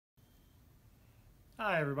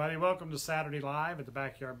Hi everybody, welcome to Saturday Live at the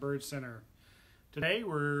Backyard Bird Center. Today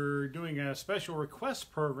we're doing a special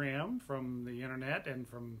request program from the internet and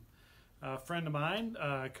from a friend of mine,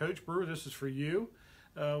 Coach Brewer. This is for you.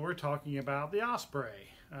 We're talking about the osprey,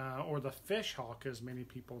 or the fish hawk as many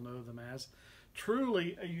people know them as.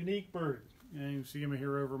 Truly a unique bird. And you see him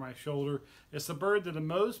here over my shoulder. It's the bird that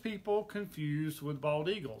most people confuse with bald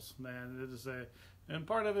eagles. And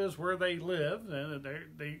part of it is where they live.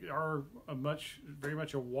 They are very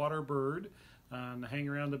much a water bird. They hang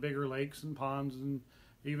around the bigger lakes and ponds and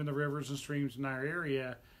even the rivers and streams in our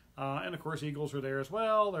area. And of course, eagles are there as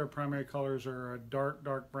well. Their primary colors are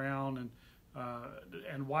dark brown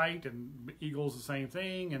and white. And eagles the same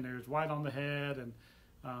thing. And there's white on the head. And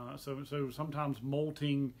so sometimes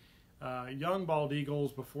molting young bald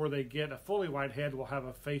eagles, before they get a fully white head, will have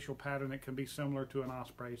a facial pattern that can be similar to an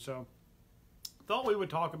osprey. So thought we would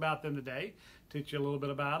talk about them today, teach you a little bit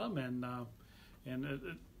about them, and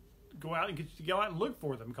go out and look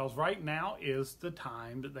for them, because right now is the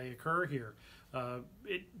time that they occur here.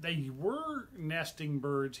 They were nesting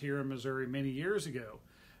birds here in Missouri many years ago.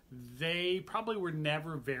 They probably were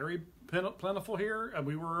never very plentiful here.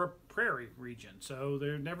 We were a prairie region, so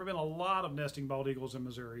there's never been a lot of nesting bald eagles in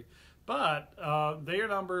Missouri. But their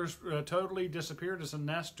numbers totally disappeared as a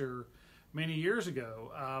nester many years ago.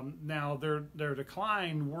 Now their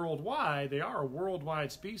decline worldwide, they are a worldwide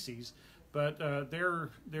species, but their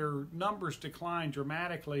numbers decline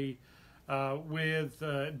dramatically with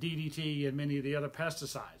DDT and many of the other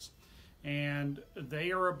pesticides. And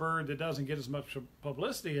they are a bird that doesn't get as much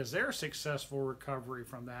publicity as their successful recovery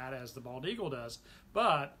from that as the bald eagle does.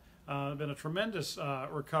 But been a tremendous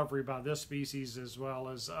recovery by this species as well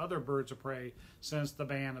as other birds of prey since the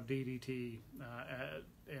ban of DDT.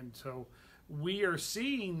 And so we are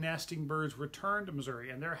seeing nesting birds return to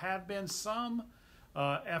Missouri, and there have been some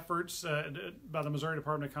efforts by the Missouri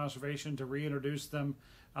Department of Conservation to reintroduce them,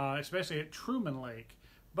 especially at Truman Lake.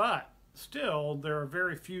 But still, there are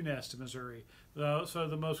very few nests in Missouri. So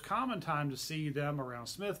the most common time to see them around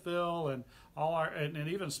Smithville and and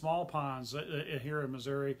even small ponds here in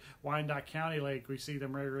Missouri, Wyandotte County Lake, we see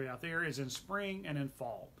them regularly out there, is in spring and in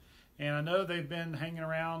fall. And I know they've been hanging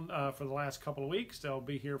around for the last couple of weeks. They'll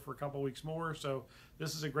be here for a couple of weeks more. So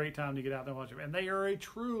this is a great time to get out there and watch them. And they are a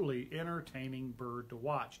truly entertaining bird to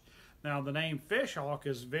watch. Now, the name fishhawk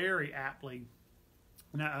is very aptly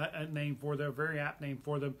a name for them, very apt name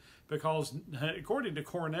for them, because according to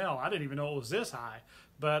Cornell, I didn't even know it was this high,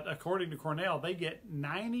 but according to Cornell, they get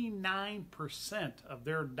 99% of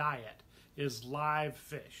their diet is live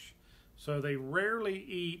fish. So they rarely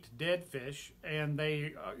eat dead fish, and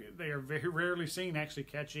they are very rarely seen actually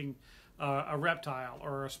catching a reptile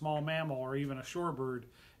or a small mammal or even a shorebird.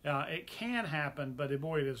 It can happen, but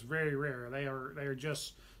boy, it is very rare. They are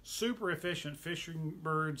just super efficient fishing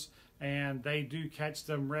birds, and they do catch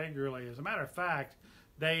them regularly. As a matter of fact,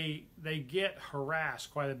 they get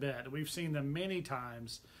harassed quite a bit. We've seen them many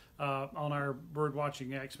times on our bird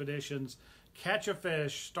watching expeditions. Catch a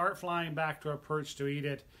fish, start flying back to a perch to eat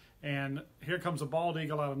it, and here comes a bald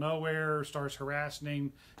eagle out of nowhere, starts harassing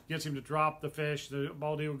him, gets him to drop the fish. The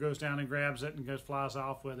bald eagle goes down and grabs it and flies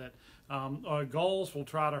off with it. Gulls will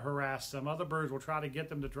try to harass them. Other birds will try to get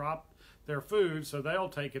them to drop their food, so they'll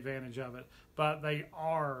take advantage of it. But they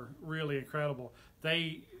are really incredible.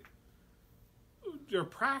 Their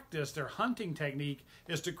practice, their hunting technique,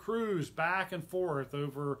 is to cruise back and forth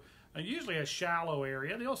over usually a shallow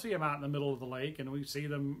area. You'll see them out in the middle of the lake, and we see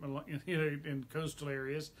them in coastal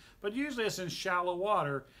areas. But usually it's in shallow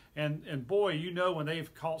water, and boy, you know when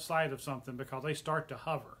they've caught sight of something, because they start to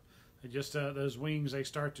hover. They just those wings, they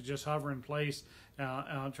start to just hover in place,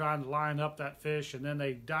 trying to line up that fish, and then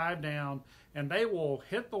they dive down, and they will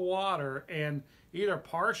hit the water and either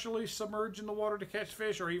partially submerge in the water to catch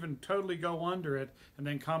fish, or even totally go under it and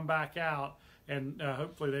then come back out. And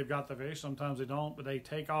hopefully they've got the fish. Sometimes they don't, but they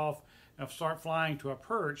take off and start flying to a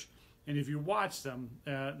perch. And if you watch them,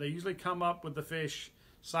 they usually come up with the fish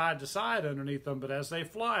side to side underneath them, but as they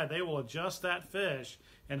fly, they will adjust that fish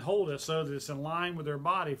and hold it so that it's in line with their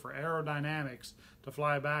body for aerodynamics to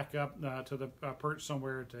fly back up to the perch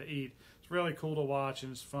somewhere to eat. It's really cool to watch,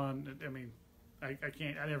 and it's fun. I mean, I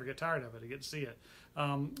never get tired of it. I get to see it.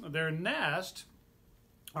 Their nest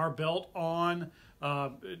are built on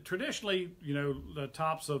traditionally, the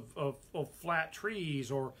tops of flat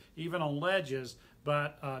trees or even on ledges.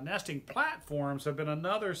 But nesting platforms have been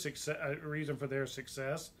another reason for their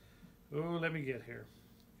success. Oh, let me get here.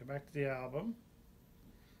 Go back to the album.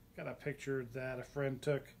 Got a picture that a friend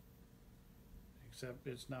took, except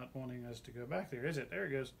it's not wanting us to go back there, is it? There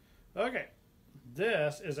it goes. Okay.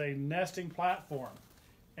 This is a nesting platform.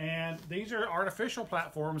 And these are artificial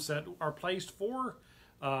platforms that are placed for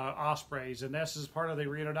ospreys, and this is part of the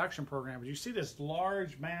reintroduction program. But you see this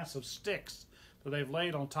large mass of sticks that they've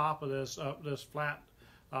laid on top of this flat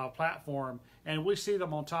platform, and we see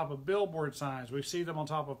them on top of billboard signs. We see them on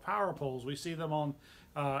top of power poles. We see them on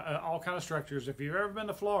all kind of structures. If you've ever been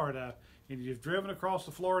to Florida and you've driven across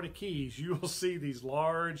the Florida Keys, you will see these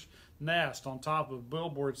large nests on top of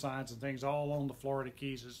billboard signs and things all on the Florida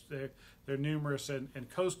Keys. They're numerous in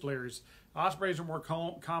coastal areas. Ospreys are more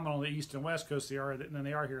common on the east and west coast than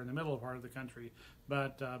they are here in the middle part of the country.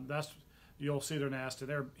 But you'll see their nest, and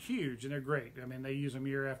they're huge and they're great. I mean, they use them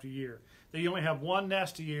year after year. They only have one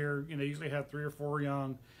nest a year. They usually have 3 or 4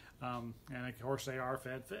 young, and of course they are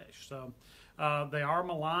fed fish. So they are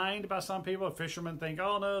maligned by some people. Fishermen think,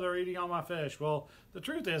 oh no, they're eating all my fish. Well, the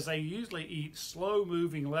truth is they usually eat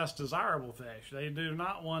slow-moving, less desirable fish. They do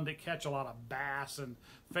not want to catch a lot of bass and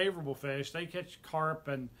favorable fish. They catch carp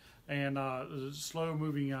and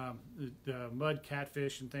slow-moving mud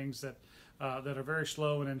catfish and things that are very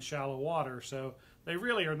slow and in shallow water. So they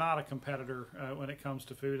really are not a competitor when it comes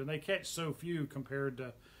to food, and they catch so few compared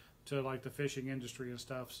to like the fishing industry and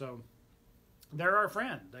stuff. So they're our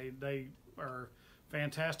friend. They are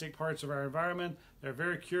fantastic parts of our environment. They're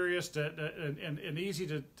very curious and easy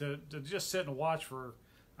to just sit and watch for,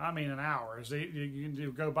 I mean, an hour. You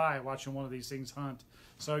can go by watching one of these things hunt.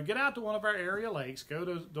 So get out to one of our area lakes. Go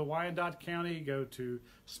to the Wyandotte County. Go to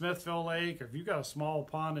Smithville Lake. Or if you've got a small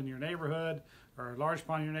pond in your neighborhood or a large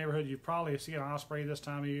pond in your neighborhood, you probably see an osprey this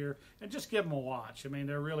time of year. And just give them a watch. I mean,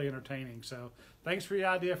 they're really entertaining. So thanks for your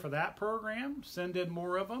idea for that program. Send in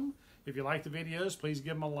more of them. If you like the videos, please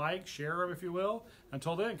give them a like. Share them if you will.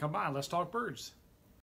 Until then, come by and let's talk birds.